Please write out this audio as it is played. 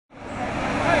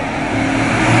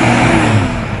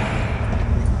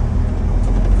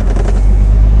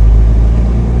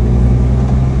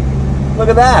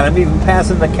at that. I'm even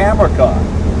passing the camera car.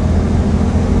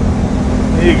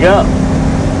 There you go.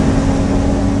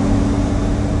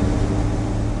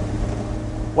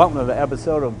 Welcome to the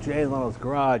episode of Jay Leno's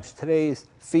Garage. Today's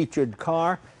featured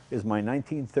car is my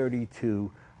 1932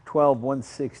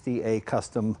 12160A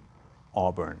Custom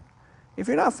Auburn. If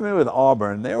you're not familiar with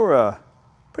Auburn, they were a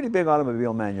pretty big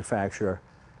automobile manufacturer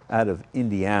out of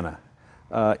Indiana.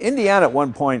 Indiana at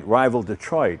one point rivaled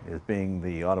Detroit as being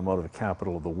the automotive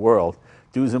capital of the world.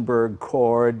 Duesenberg,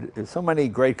 Cord, so many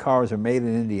great cars are made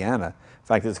in Indiana. In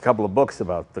fact, there's a couple of books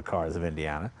about the cars of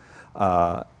Indiana.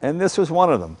 And this was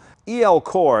one of them. E.L.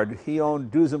 Cord, he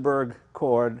owned Duesenberg,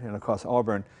 Cord, and of course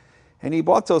Auburn. And he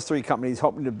bought those three companies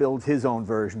hoping to build his own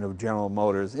version of General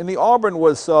Motors. And the Auburn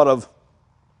was sort of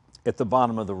at the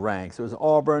bottom of the ranks. It was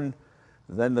Auburn,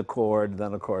 then the Cord,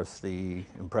 then of course the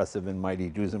impressive and mighty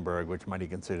Duesenberg, which might be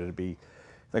considered to be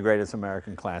the greatest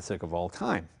American classic of all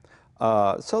time.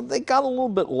 So they got a little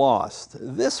bit lost.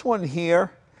 This one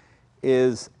here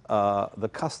is the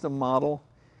custom model.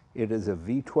 It is a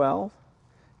V12.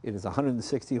 It is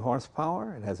 160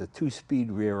 horsepower. It has a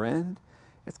 2-speed rear end.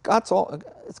 It's got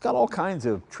all kinds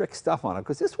of trick stuff on it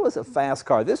because this was a fast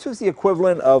car. This was the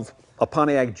equivalent of a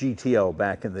Pontiac GTO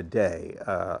back in the day.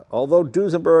 Although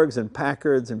Duesenbergs and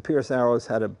Packards and Pierce Arrows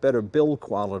had a better build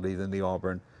quality than the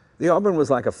Auburn was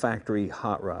like a factory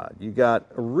hot rod. You got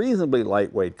a reasonably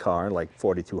lightweight car, like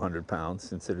 4,200 pounds,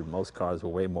 considered most cars were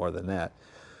way more than that,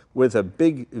 with a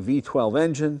big V12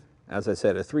 engine, as I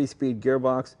said, a 3-speed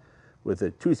gearbox with a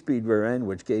 2-speed rear end,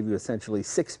 which gave you essentially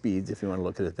 6 speeds, if you want to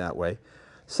look at it that way.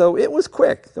 So it was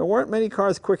quick. There weren't many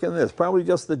cars quicker than this. Probably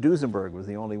just the Duesenberg was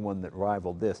the only one that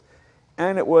rivaled this.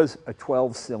 And it was a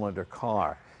 12-cylinder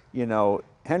car. You know,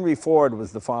 Henry Ford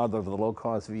was the father of the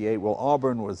low-cost V8. Well,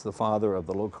 Auburn was the father of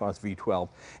the low-cost V12.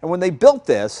 And when they built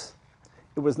this,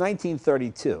 it was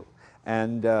 1932.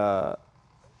 And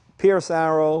Pierce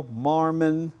Arrow,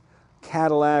 Marmon,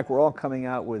 Cadillac were all coming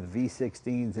out with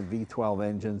V16s and V12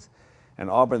 engines. And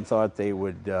Auburn thought they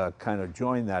would kind of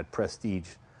join that prestige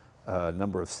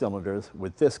number of cylinders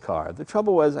with this car. The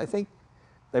trouble was, I think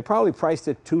they probably priced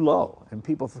it too low, and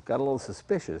people got a little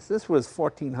suspicious. This was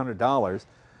 $1,400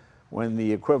 when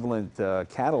the equivalent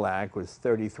Cadillac was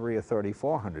 $3,300 or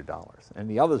 $3,400, and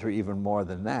the others were even more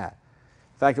than that.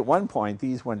 In fact, at one point,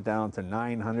 these went down to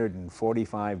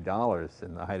 $945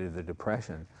 in the height of the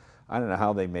Depression. I don't know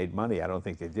how they made money. I don't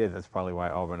think they did. That's probably why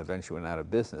Auburn eventually went out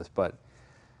of business. But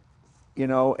you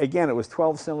know, again, it was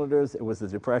 12 cylinders. It was the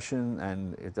Depression,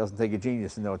 and it doesn't take a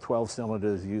genius to know 12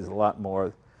 cylinders use a lot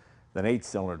more than 8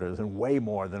 cylinders and way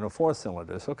more than a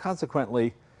 4-cylinder. So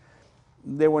consequently,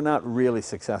 they were not really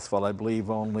successful. I believe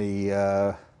only,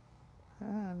 I'm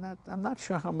not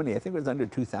sure how many. I think it was under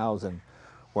 2,000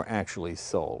 were actually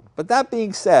sold. But that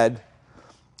being said,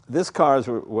 this car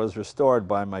was restored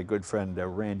by my good friend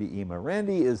Randy Ema.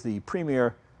 Randy is the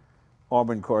premier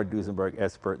Auburn Cord Duesenberg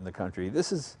expert in the country.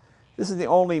 This is the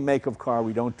only make of car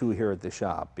we don't do here at the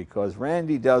shop because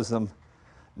Randy does them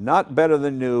not better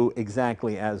than new,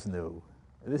 exactly as new.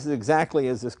 This is exactly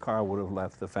as this car would have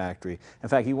left the factory. In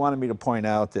fact, he wanted me to point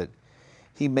out that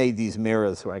he made these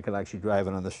mirrors so I could actually drive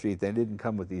it on the street. They didn't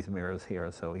come with these mirrors here,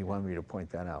 so he wanted me to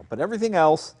point that out. But everything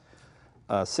else,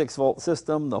 6-volt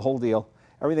system, the whole deal,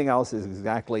 everything else is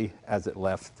exactly as it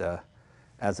left the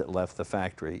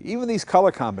factory. Even these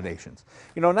color combinations.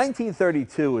 You know,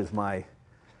 1932 is my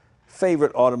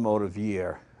favorite automotive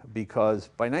year because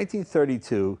by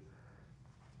 1932,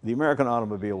 the American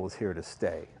automobile was here to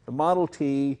stay. The Model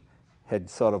T had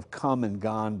sort of come and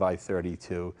gone by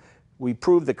 32. We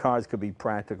proved the cars could be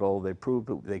practical. They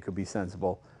proved they could be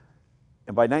sensible.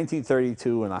 And by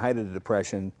 1932, in the height of the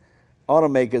Depression,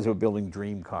 automakers were building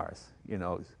dream cars. You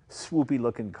know, swoopy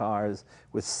looking cars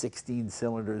with 16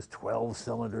 cylinders, 12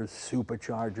 cylinders,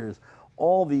 superchargers,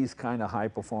 all these kind of high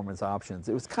performance options.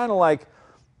 It was kind of like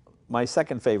my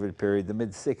second favorite period, the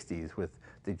mid-60s, with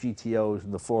the GTOs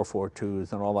and the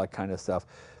 442s and all that kind of stuff.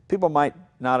 People might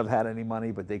not have had any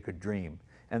money, but they could dream.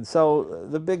 And so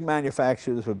the big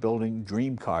manufacturers were building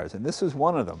dream cars, and this was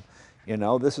one of them. You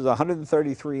know, this is a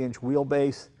 133-inch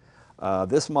wheelbase.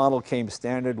 This model came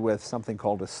standard with something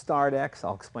called a Start-X.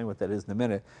 I'll explain what that is in a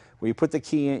minute. Where you put the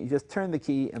key in, you just turn the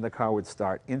key, and the car would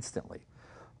start instantly.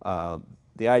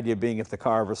 The idea being if the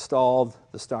car ever stalled,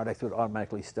 the Start-X would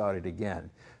automatically start it again,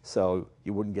 so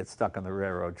you wouldn't get stuck on the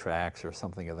railroad tracks or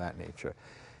something of that nature.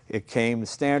 It came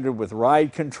standard with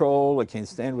ride control. It came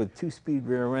standard with 2-speed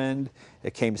rear end.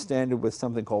 It came standard with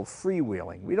something called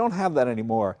freewheeling. We don't have that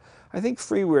anymore. I think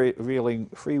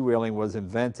freewheeling was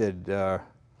invented or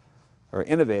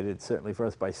innovated, certainly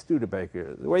first by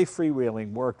Studebaker. The way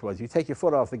freewheeling worked was you take your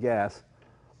foot off the gas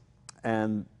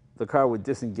and the car would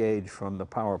disengage from the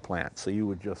power plant, so you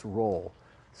would just roll.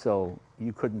 So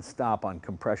you couldn't stop on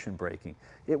compression braking.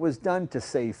 It was done to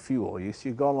save fuel. You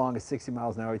go along at 60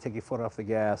 miles an hour, you take your foot off the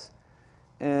gas,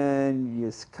 and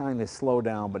you kind of slow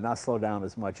down, but not slow down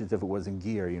as much as if it was in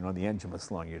gear. You know, the engine was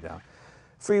slowing you down.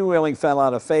 Freewheeling fell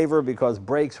out of favor because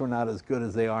brakes were not as good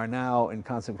as they are now, and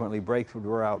consequently brakes would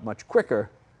wear out much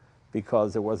quicker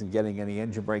because there wasn't getting any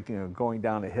engine braking. Or going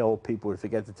down a hill, people would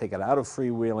forget to take it out of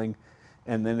freewheeling,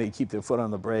 and then they'd keep their foot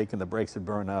on the brake, and the brakes would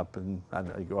burn up, and I don't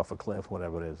know, you go off a cliff,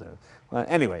 whatever it is.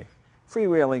 Anyway,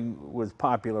 freewheeling was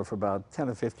popular for about 10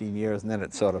 or 15 years, and then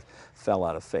it sort of fell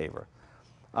out of favor.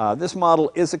 This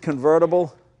model is a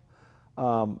convertible.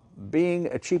 Being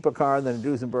a cheaper car than a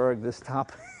Duesenberg, this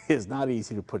top is not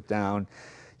easy to put down.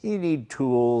 You need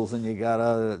tools, and you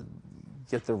gotta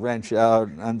get the wrench out,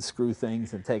 unscrew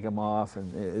things and take them off,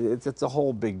 and it's a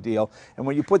whole big deal. And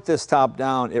when you put this top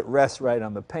down, it rests right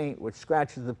on the paint, which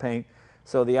scratches the paint.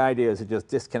 So the idea is to just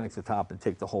disconnect the top and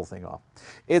take the whole thing off.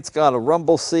 It's got a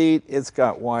rumble seat, it's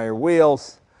got wire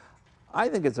wheels. I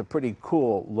think it's a pretty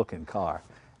cool looking car,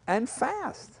 and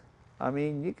fast. I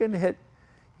mean, you can hit,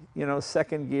 you know,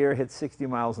 second gear, hit 60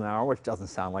 miles an hour, which doesn't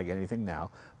sound like anything now.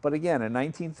 But again, in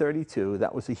 1932,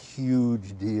 that was a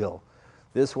huge deal.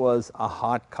 This was a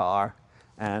hot car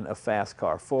and a fast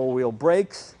car. Four-wheel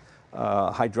brakes,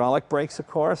 hydraulic brakes, of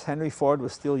course. Henry Ford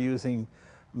was still using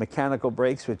mechanical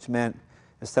brakes, which meant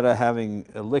instead of having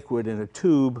a liquid in a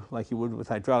tube like you would with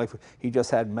hydraulic, he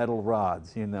just had metal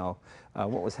rods, you know.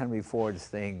 What was Henry Ford's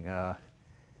thing?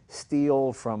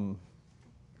 Steel from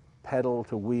pedal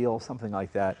to wheel, something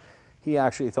like that. He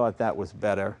actually thought that was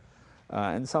better.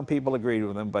 And some people agreed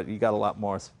with him, but you got a lot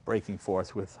more braking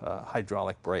force with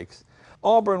hydraulic brakes.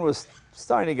 Auburn was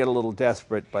starting to get a little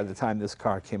desperate by the time this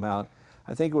car came out.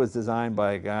 I think it was designed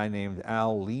by a guy named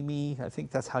Al Leamy. I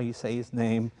think that's how you say his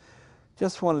name.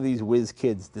 Just one of these whiz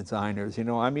kids designers, you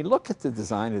know. I mean, look at the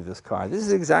design of this car. This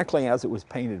is exactly as it was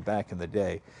painted back in the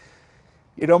day.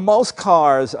 You know, most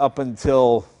cars up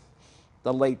until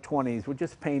the late 20s were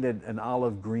just painted an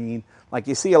olive green. Like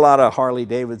you see a lot of Harley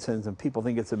Davidsons and people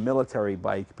think it's a military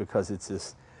bike because it's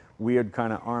this weird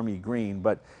kind of army green.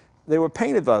 But they were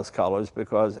painted those colors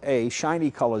because A, shiny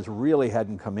colors really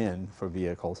hadn't come in for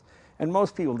vehicles. And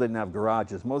most people didn't have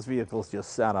garages. Most vehicles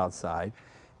just sat outside.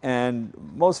 And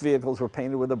most vehicles were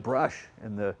painted with a brush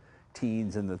in the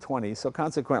teens and the 20s. So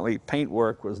consequently, paint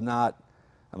work was not,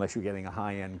 unless you're getting a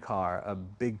high-end car, a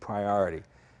big priority.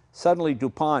 Suddenly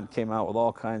DuPont came out with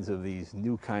all kinds of these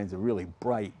new kinds of really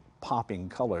bright, popping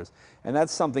colors. And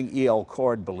that's something E.L.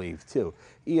 Cord believed too.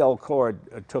 E.L. Cord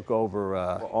took over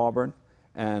Auburn,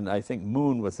 and I think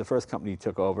Moon was the first company he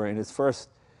took over, and his first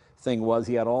thing was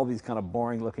he had all these kind of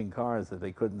boring looking cars that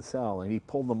they couldn't sell, and he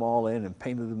pulled them all in and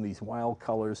painted them these wild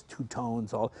colors, two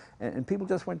tones, all, and people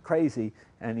just went crazy,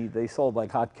 and they sold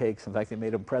like hotcakes. In fact, they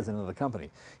made him president of the company.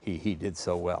 He did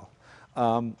so well.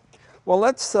 Well,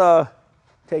 let's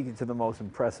take you to the most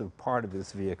impressive part of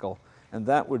this vehicle, and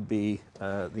that would be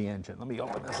the engine. Let me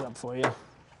open this up for you.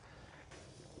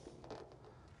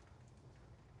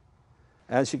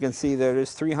 As you can see, there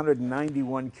is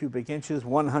 391 cubic inches,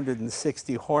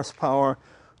 160 horsepower,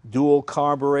 dual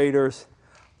carburetors.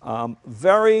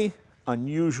 Very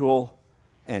unusual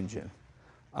engine.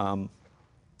 The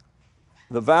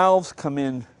valves come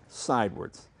in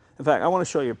sideways. In fact, I want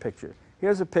to show you a picture.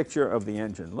 Here's a picture of the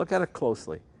engine. Look at it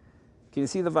closely. Can you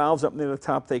see the valves up near the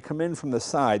top? They come in from the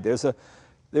side. There's a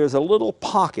little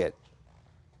pocket,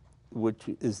 which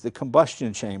is the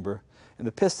combustion chamber, and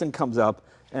the piston comes up.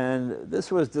 And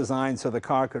this was designed so the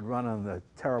car could run on the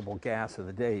terrible gas of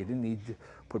the day. You didn't need to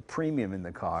put premium in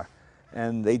the car.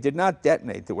 And they did not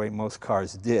detonate the way most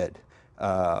cars did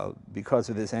because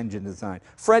of this engine design.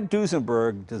 Fred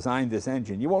Duesenberg designed this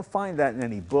engine. You won't find that in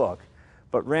any book,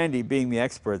 but Randy, being the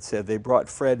expert, said they brought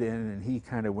Fred in and he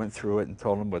kind of went through it and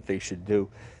told them what they should do.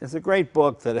 It's a great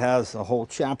book that has a whole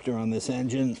chapter on this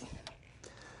engine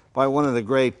by one of the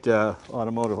great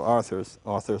automotive authors.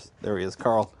 There he is,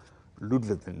 Carl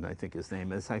Ludwigsen, I think his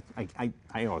name is.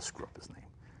 I always screw up his name,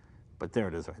 but there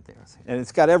it is right there. And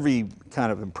it's got every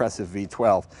kind of impressive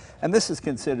V12. And this is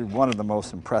considered one of the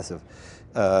most impressive.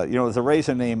 You know, there's a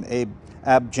racer named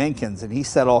Ab Jenkins, and he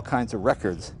set all kinds of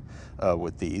records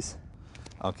with these.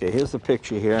 Okay, here's the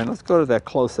picture here, and let's go to that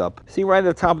close-up. See right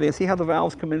at the top of there, see how the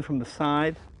valves come in from the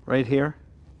side, right here?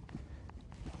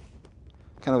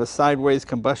 Kind of a sideways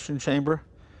combustion chamber.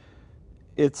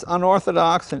 It's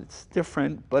unorthodox and it's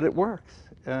different, but it works.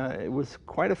 It was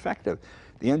quite effective.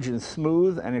 The engine is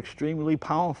smooth and extremely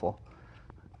powerful.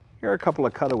 Here are a couple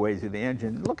of cutaways of the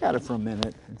engine. Look at it for a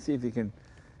minute and see if you can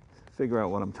figure out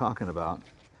what I'm talking about.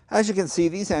 As you can see,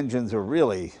 these engines are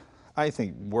really I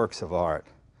think, works of art.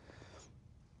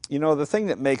 You know, the thing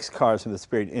that makes cars from this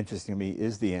period interesting to me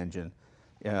is the engine.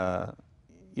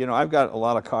 You know, I've got a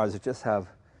lot of cars that just have,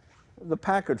 the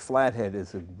Packard Flathead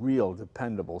is a real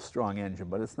dependable, strong engine,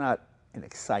 but it's not an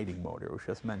exciting motor. It was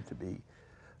just meant to be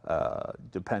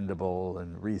dependable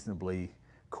and reasonably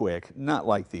quick. Not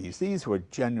like these. These were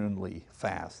genuinely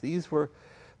fast. These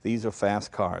are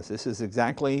fast cars. This is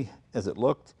exactly as it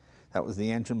looked. That was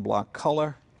the engine block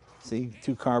color. See,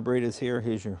 2 carburetors here.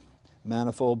 Here's your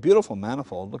manifold. Beautiful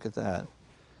manifold. Look at that.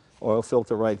 Oil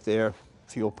filter right there.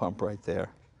 Fuel pump right there.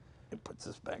 It puts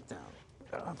this back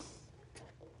down.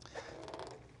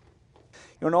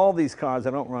 You know, in all these cars,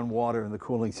 I don't run water in the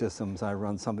cooling systems. I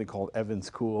run something called Evans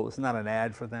Cool. It's not an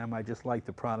ad for them. I just like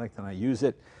the product and I use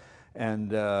it.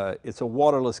 And it's a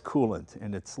waterless coolant,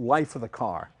 and it's life of the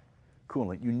car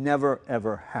coolant. You never,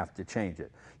 ever have to change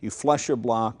it. You flush your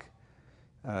block.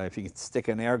 If you can stick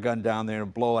an air gun down there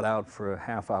and blow it out for a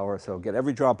half hour or so, get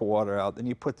every drop of water out, then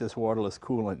you put this waterless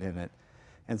coolant in it.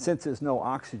 And since there's no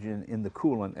oxygen in the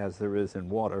coolant as there is in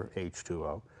water,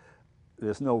 H2O,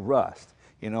 there's no rust.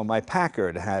 You know, my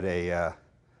Packard had the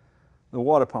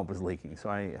water pump was leaking, so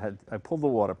I pulled the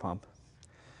water pump,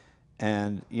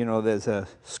 and you know, there's a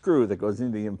screw that goes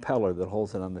into the impeller that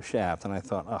holds it on the shaft, and I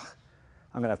thought, ugh,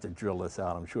 I'm gonna have to drill this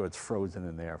out. I'm sure it's frozen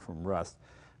in there from rust.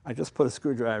 I just put a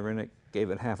screwdriver in it, gave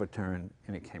it half a turn,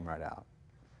 and it came right out.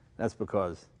 That's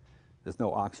because there's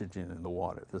no oxygen in the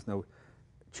water. There's no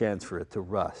chance for it to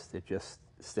rust. It just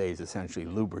stays essentially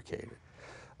lubricated.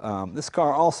 This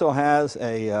car also has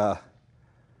a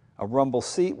rumble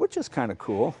seat, which is kind of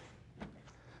cool.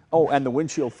 Oh, and the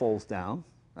windshield folds down.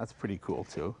 That's pretty cool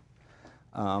too.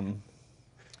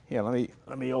 Here,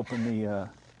 let me open the.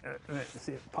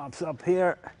 See, it pops up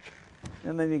here,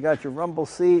 and then you got your rumble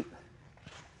seat,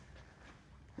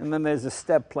 and then there's a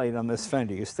step plate on this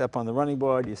fender. You step on the running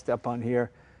board, you step on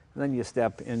here, and then you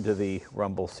step into the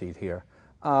rumble seat here.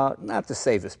 Not the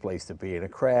safest place to be in a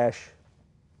crash.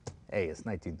 Hey, it's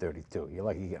 1932. You're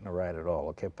lucky you're getting a ride at all,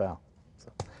 okay, pal? So,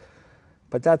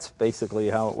 but that's basically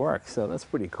how it works. So that's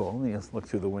pretty cool. Let me just look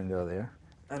through the window there,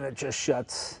 and it just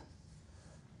shuts.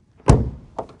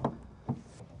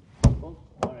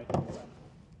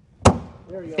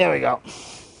 There we go.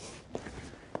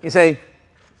 You say,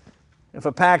 if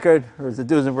a Packard or a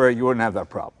Duesenberg, you wouldn't have that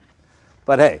problem.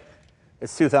 But hey,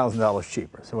 it's $2,000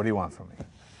 cheaper, so what do you want from me?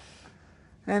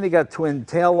 And you got twin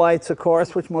tail lights, of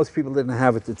course, which most people didn't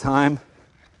have at the time.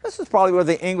 This is probably what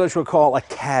the English would call a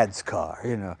cad's car,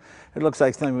 you know. It looks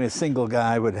like something a single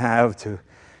guy would have to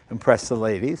impress the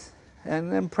ladies,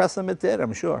 and impress them it did,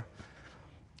 I'm sure.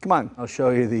 Come on, I'll show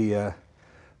you the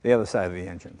other side of the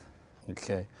engine.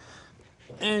 Okay.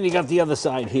 And you got the other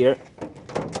side here.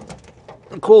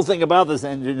 The cool thing about this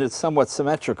engine, it's somewhat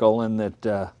symmetrical in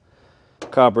that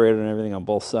carburetor and everything on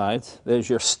both sides. There's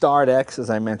your Start X, as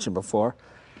I mentioned before.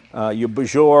 Your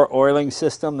Bajor oiling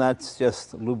system, that's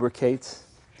just lubricates.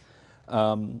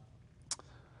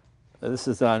 This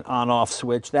is an on-off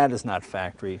switch. That is not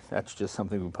factory. That's just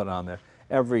something we put on there.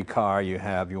 Every car you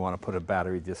have, you want to put a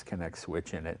battery disconnect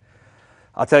switch in it.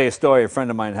 I'll tell you a story. A friend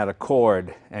of mine had a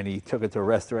Cord, and he took it to a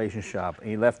restoration shop. And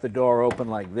he left the door open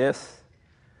like this,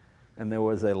 and there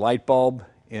was a light bulb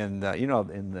in the,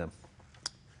 in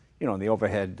the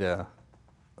overhead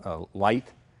light,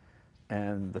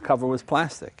 and the cover was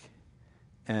plastic,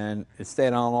 and it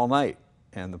stayed on all night.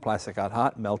 And the plastic got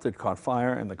hot, melted, caught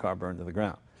fire, and the car burned to the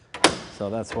ground. So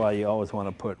that's why you always want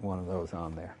to put one of those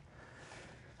on there.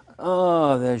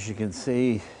 Oh, as you can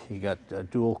see, you got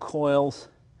dual coils.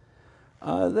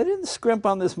 They didn't scrimp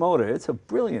on this motor. It's a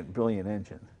brilliant, brilliant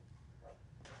engine.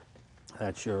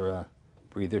 That's your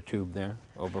breather tube there,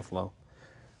 overflow.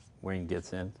 Wing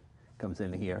gets in, comes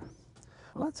in here.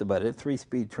 Well, that's about it,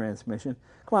 3-speed transmission.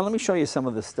 Come on, let me show you some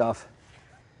of the stuff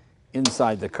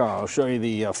inside the car. I'll show you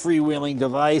the freewheeling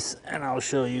device, and I'll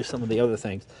show you some of the other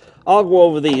things. I'll go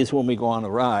over these when we go on a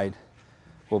ride.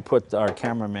 We'll put our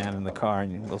cameraman in the car,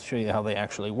 and we'll show you how they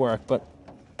actually work. But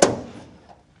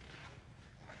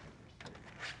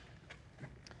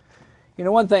you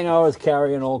know, one thing I always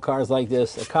carry in old cars like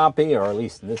this, a copy, or at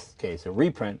least in this case, a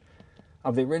reprint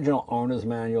of the original owner's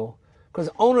manual. Because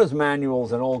owner's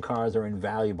manuals in old cars are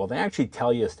invaluable. They actually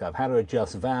tell you stuff, how to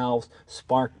adjust valves,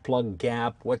 spark plug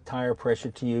gap, what tire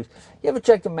pressure to use. You ever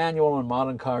check the manual on a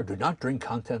modern car? Do not drink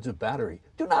contents of battery.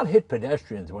 Do not hit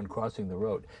pedestrians when crossing the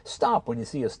road. Stop when you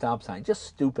see a stop sign. Just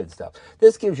stupid stuff.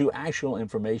 This gives you actual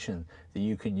information that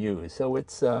you can use. So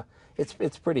it's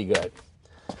pretty good.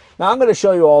 Now I'm going to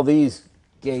show you all these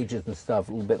gauges and stuff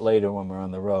a little bit later when we're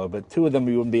on the road, but two of them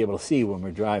you wouldn't be able to see when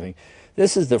we're driving.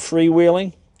 This is the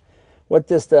freewheeling. What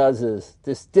this does is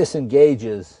this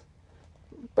disengages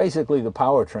basically the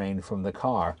powertrain from the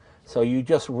car. So you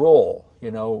just roll,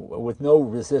 you know, with no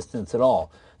resistance at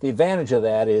all. The advantage of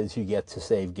that is you get to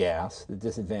save gas. The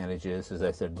disadvantage is, as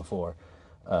I said before,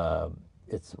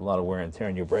 it's a lot of wear and tear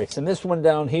on your brakes. And this one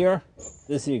down here, this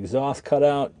is the exhaust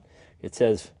cutout. It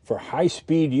says for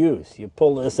high-speed use. You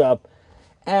pull this up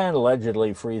and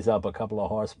allegedly frees up a couple of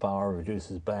horsepower,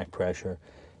 reduces back pressure,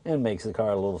 and makes the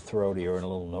car a little throatier and a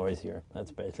little noisier.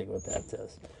 That's basically what that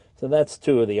says. So that's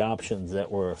two of the options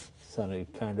that were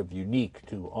kind of unique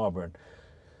to Auburn.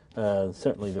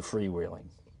 Certainly the freewheeling.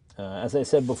 As I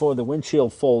said before, the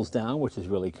windshield folds down, which is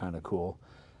really kind of cool.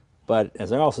 But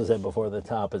as I also said before, the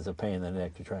top is a pain in the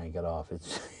neck to try and get off.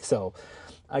 So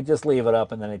I just leave it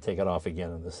up and then I take it off again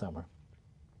in the summer.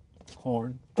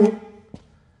 Horn.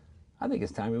 I think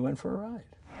it's time we went for a ride.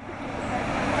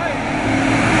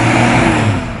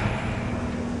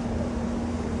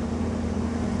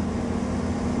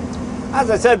 As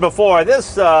I said before,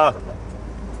 this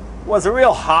was a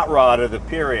real hot rod of the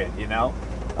period, you know.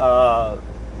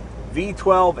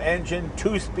 V12 engine,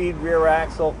 2-speed rear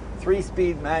axle,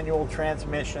 3-speed manual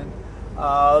transmission.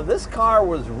 This car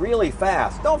was really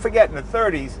fast. Don't forget, in the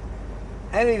 30s,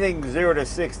 anything 0 to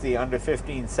 60 under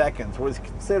 15 seconds was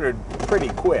considered pretty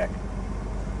quick.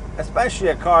 Especially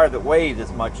a car that weighed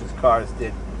as much as cars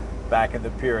did back in the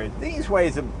period. This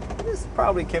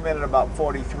probably came in at about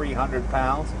 4,300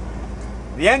 pounds.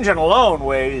 The engine alone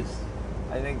weighs,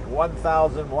 I think,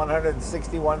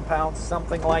 1,161 pounds,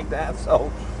 something like that.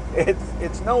 So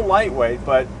it's no lightweight,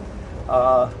 but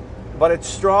it's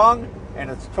strong and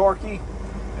it's torquey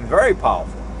and very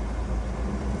powerful.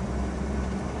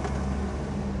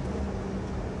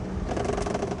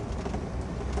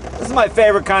 This is my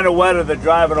favorite kind of weather to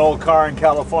drive an old car in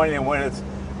California, when it's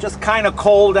just kind of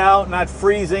cold out, not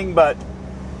freezing, but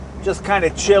just kind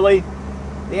of chilly.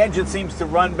 The engine seems to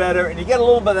run better, and you get a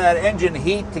little bit of that engine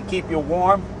heat to keep you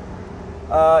warm.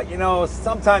 You know,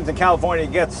 sometimes in California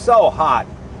it gets so hot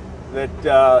that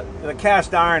the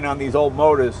cast iron on these old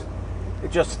motors,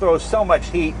 it just throws so much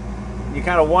heat. You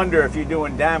kind of wonder if you're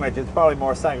doing damage. It's probably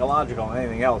more psychological than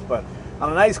anything else. But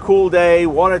on a nice cool day,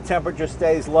 water temperature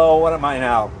stays low. What am I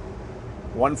now?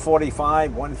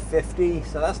 145, 150,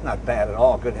 so that's not bad at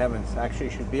all. Good heavens, actually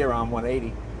should be around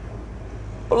 180.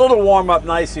 A little warm up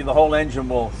nicely, the whole engine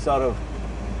will sort of,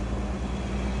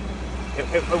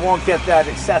 it won't get that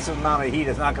excessive amount of heat.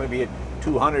 It's not going to be at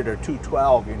 200 or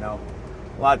 212, you know.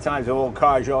 A lot of times the old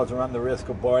cars, you always run the risk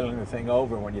of boiling the thing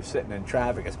over when you're sitting in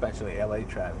traffic, especially LA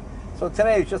traffic. So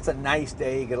today is just a nice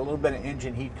day. You get a little bit of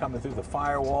engine heat coming through the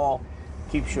firewall,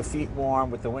 keeps your feet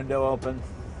warm with the window open.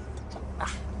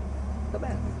 Not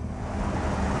bad.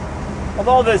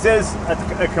 Although this is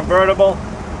a convertible,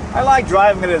 I like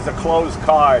driving it as a closed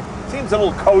car. It seems a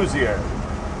little cozier.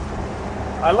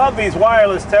 I love these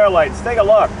wireless taillights. Take a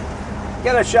look.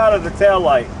 Get a shot of the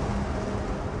taillight.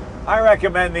 I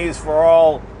recommend these for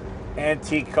all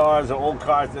antique cars or old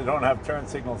cars that don't have turn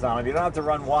signals on them. You don't have to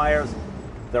run wires.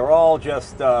 They're all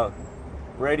just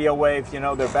radio waves. You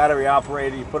know, they're battery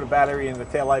operated. You put a battery in the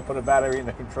taillight, put a battery in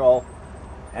the control,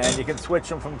 and you can switch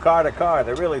them from car to car.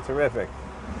 They're really terrific.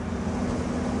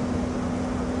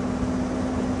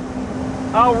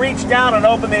 I'll reach down and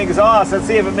open the exhaust and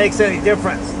see if it makes any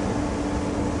difference.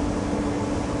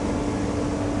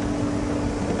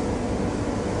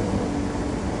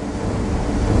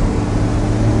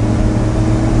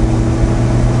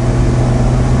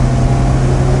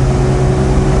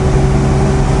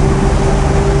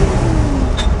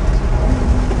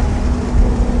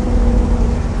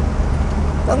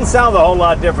 Doesn't sound a whole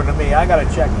lot different to me. I gotta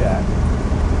check that.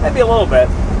 Maybe a little bit.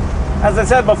 As I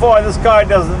said before, this car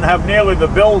doesn't have nearly the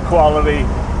build quality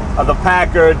of the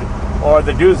Packard or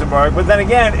the Duesenberg, but then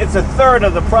again, it's a third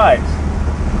of the price.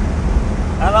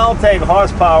 And I'll take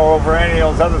horsepower over any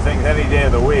of those other things any day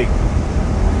of the week.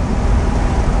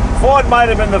 Ford might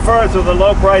have been the first with a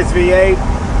low-price V8,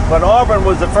 but Auburn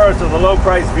was the first with a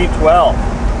low-price V12.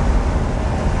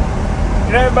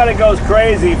 You know, everybody goes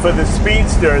crazy for the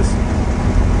speedsters,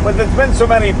 but there's been so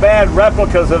many bad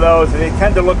replicas of those, and they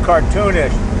tend to look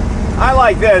cartoonish. I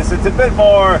like this. It's a bit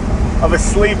more of a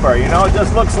sleeper, you know. It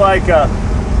just looks like a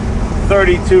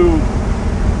 32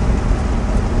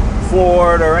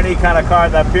 Ford or any kind of car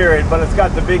in that period, but it's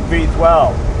got the big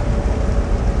V12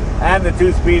 and the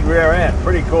 2-speed rear end.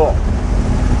 Pretty cool.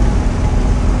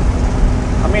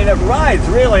 I mean, it rides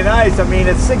really nice. I mean,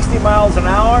 it's 60 miles an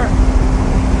hour.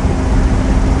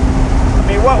 I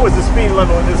mean, what was the speed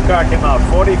limit when this car came out?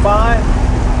 45?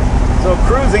 So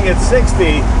cruising at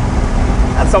 60,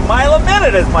 that's a mile a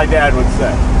minute, as my dad would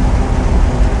say.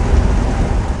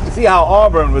 You see how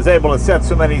Auburn was able to set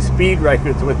so many speed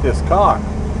records with this car.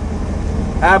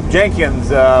 Ab Jenkins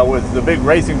was the big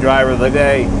racing driver of the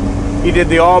day. He did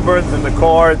the Auburns and the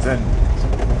Cords and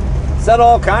set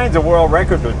all kinds of world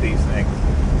records with these things.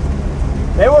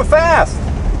 They were fast.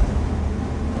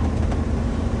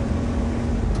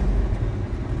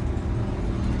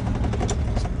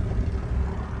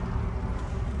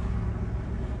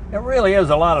 It really is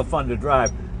a lot of fun to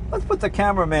drive. Let's put the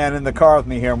cameraman in the car with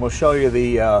me here, and we'll show you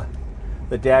the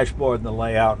dashboard and the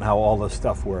layout and how all this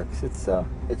stuff works.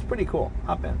 It's pretty cool.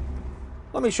 Hop in.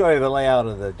 Let me show you the layout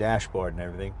of the dashboard and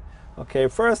everything. Okay,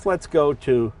 first let's go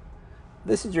to,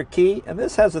 this is your key, and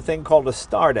this has a thing called a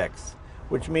Start X,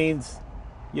 which means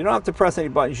you don't have to press any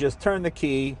buttons. You just turn the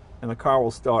key, and the car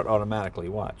will start automatically.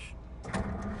 Watch.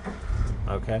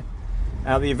 Okay.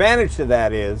 Now the advantage to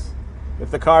that is,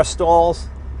 if the car stalls,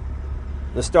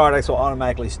 the Start X will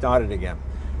automatically start it again.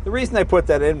 The reason I put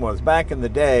that in was, back in the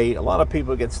day, a lot of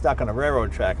people get stuck on a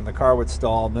railroad track and the car would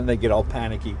stall, and then they get all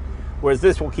panicky. Whereas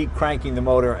this will keep cranking the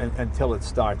motor until it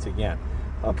starts again.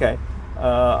 Okay,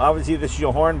 obviously this is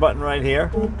your horn button right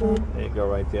here. There you go,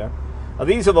 right there.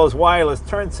 These are those wireless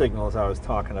turn signals I was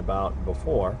talking about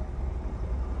before,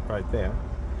 right there.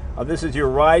 This is your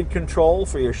ride control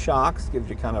for your shocks, gives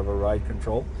you kind of a ride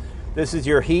control. This is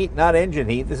your heat, not engine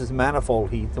heat, this is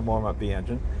manifold heat to warm up the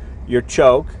engine. Your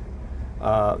choke.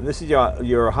 This is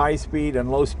your high speed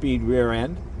and low speed rear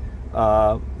end.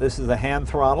 This is the hand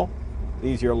throttle.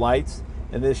 These are your lights.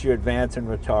 And this is your advance and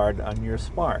retard on your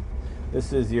spark.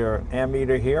 This is your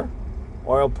ammeter here,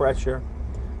 oil pressure,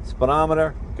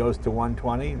 speedometer, goes to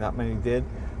 120, not many did.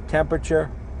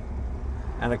 Temperature,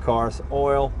 and of course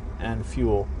oil and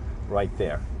fuel right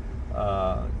there.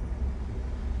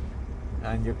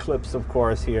 And your clips, of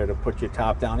course, here to put your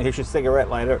top down. Here's your cigarette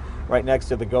lighter right next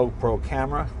to the GoPro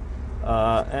camera.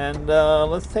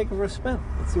 Let's take her for a spin.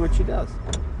 Let's see what she does.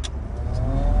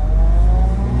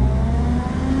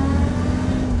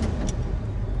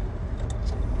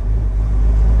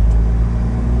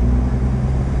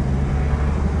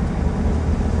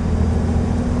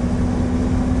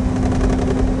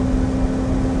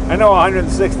 I know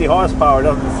 160 horsepower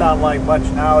doesn't sound like much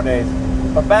nowadays,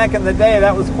 but back in the day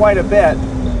that was quite a bit,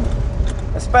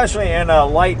 especially in a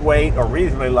lightweight or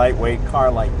reasonably lightweight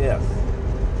car like this.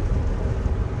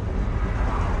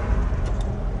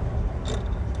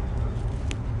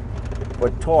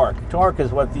 But torque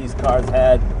is what these cars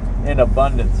had in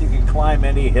abundance. You can climb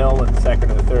any hill in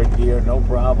second or third gear, no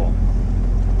problem.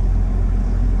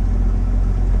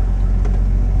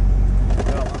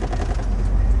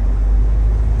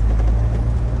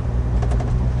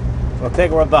 We'll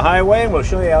take her up the highway and we'll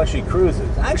show you how she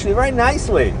cruises. Actually, very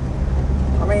nicely.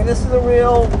 I mean, this is a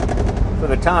real, for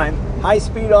the time,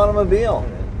 high-speed automobile.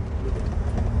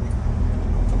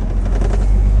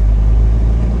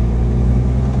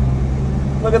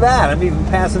 Look at that, I'm even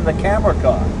passing the camera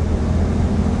car.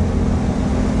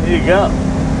 There you go.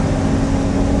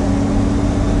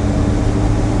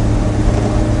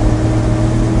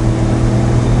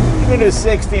 You can do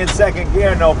 60 in second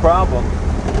gear, no problem.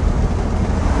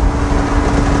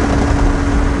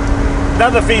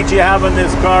 Another feature you have in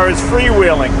this car is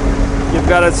freewheeling. You've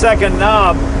got a second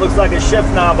knob, looks like a shift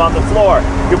knob on the floor.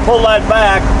 You pull that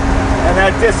back and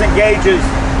that disengages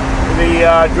the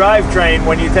drivetrain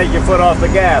when you take your foot off the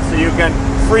gas, so you can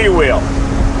freewheel.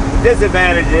 The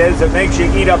disadvantage is it makes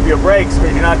you eat up your brakes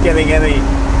because you're not getting any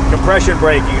compression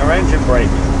braking or engine braking.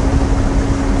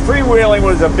 Freewheeling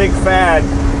was a big fad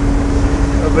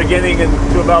beginning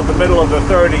to about the middle of the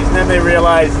 30s, and then they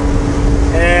realized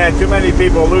too many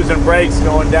people losing brakes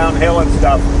going downhill and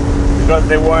stuff because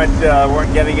they weren't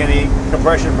getting any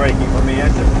compression braking from the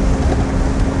engine.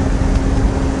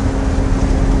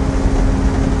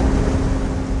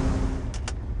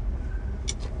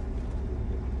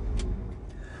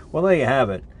 Well, there you have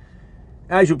it.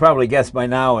 As you probably guessed by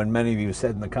now, and many of you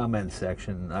said in the comments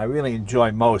section, I really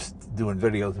enjoy most doing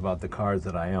videos about the cars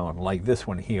that I own, like this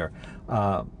one here.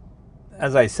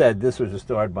 As I said, this was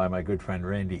restored by my good friend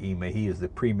Randy Ema. He is the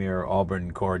premier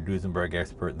Auburn Cord Duesenberg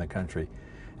expert in the country.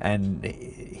 And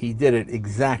he did it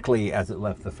exactly as it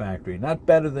left the factory. Not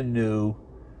better than new,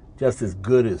 just as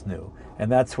good as new.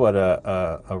 And that's what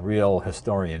a real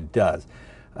historian does.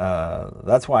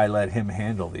 That's why I let him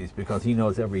handle these, because he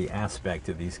knows every aspect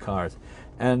of these cars.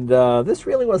 And this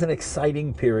really was an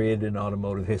exciting period in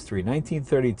automotive history.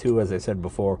 1932, as I said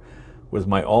before, was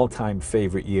my all-time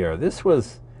favorite year. This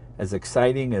was as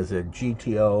exciting as a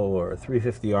GTO or a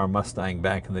 350R Mustang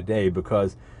back in the day,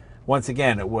 because once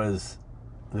again it was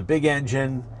the big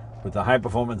engine with the high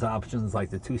performance options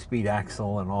like the 2-speed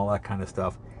axle and all that kind of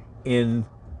stuff in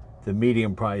the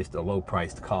medium priced or low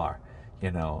priced car.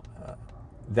 You know,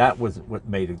 that was what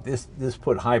made it. This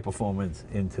put high performance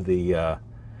into the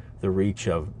reach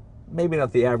of maybe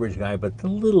not the average guy, but the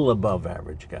little above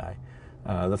average guy.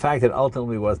 The fact that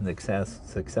ultimately wasn't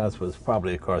success was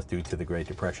probably, of course, due to the Great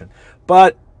Depression.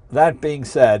 But that being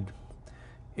said,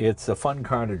 it's a fun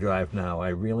car to drive now. I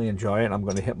really enjoy it. I'm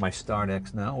going to hit my Start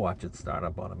X now, watch it start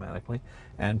up automatically,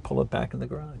 and pull it back in the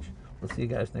garage. We'll see you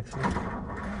guys next week.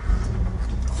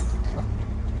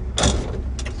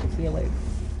 See you later.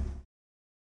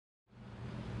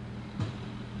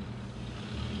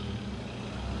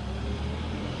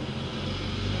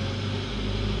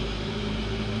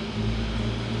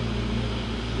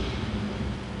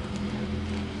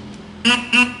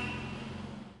 Mm-hmm.